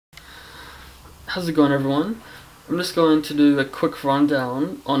How's it going, everyone? I'm just going to do a quick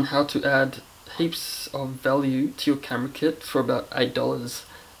rundown on how to add heaps of value to your camera kit for about $8.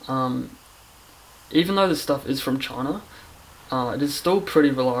 Um, Even though this stuff is from China, it is still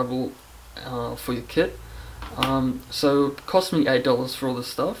pretty reliable for your kit. So it cost me $8 for all this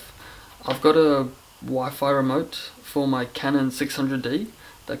stuff. I've got a Wi-Fi remote for my Canon 600D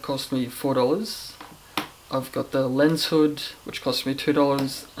that cost me $4. I've got the lens hood, which cost me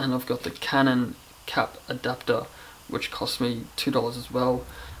 $2, and I've got the Canon cap adapter, which cost me $2 as well.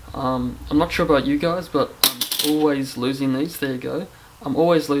 I'm not sure about you guys, but I'm always losing these. There you go. I'm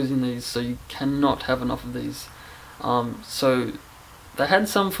always losing these, so you cannot have enough of these. So they had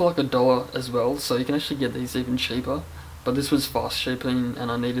some for like $1 as well, so you can actually get these even cheaper. But this was fast shipping, and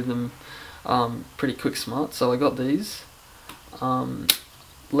I needed them pretty quick smart, so I got these.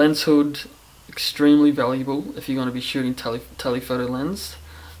 Lens hood, extremely valuable if you're going to be shooting telephoto lens.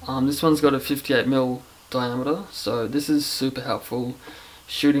 This one's got a 58mm diameter, so this is super helpful.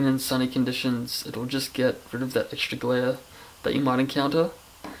 Shooting in sunny conditions, it'll just get rid of that extra glare that you might encounter.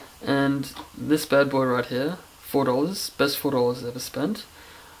 And this bad boy right here, $4, best $4 ever spent.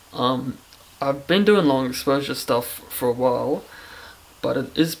 I've been doing long exposure stuff for a while, but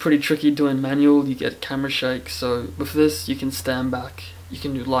it is pretty tricky doing manual. You get camera shake, so with this you can stand back, you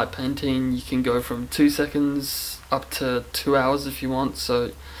can do light painting, you can go from 2 seconds up to 2 hours if you want.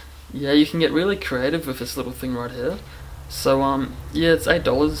 So yeah, you can get really creative with this little thing right here. So yeah, it's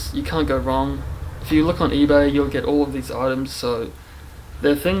 $8, you can't go wrong. If you look on eBay, you'll get all of these items, so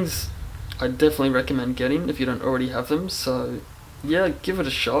they're things I definitely recommend getting if you don't already have them. So yeah, give it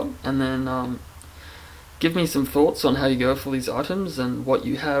a shot, and then give me some thoughts on how you go for these items and what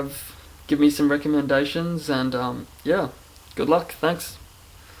you have. Give me some recommendations, and yeah, good luck. Thanks.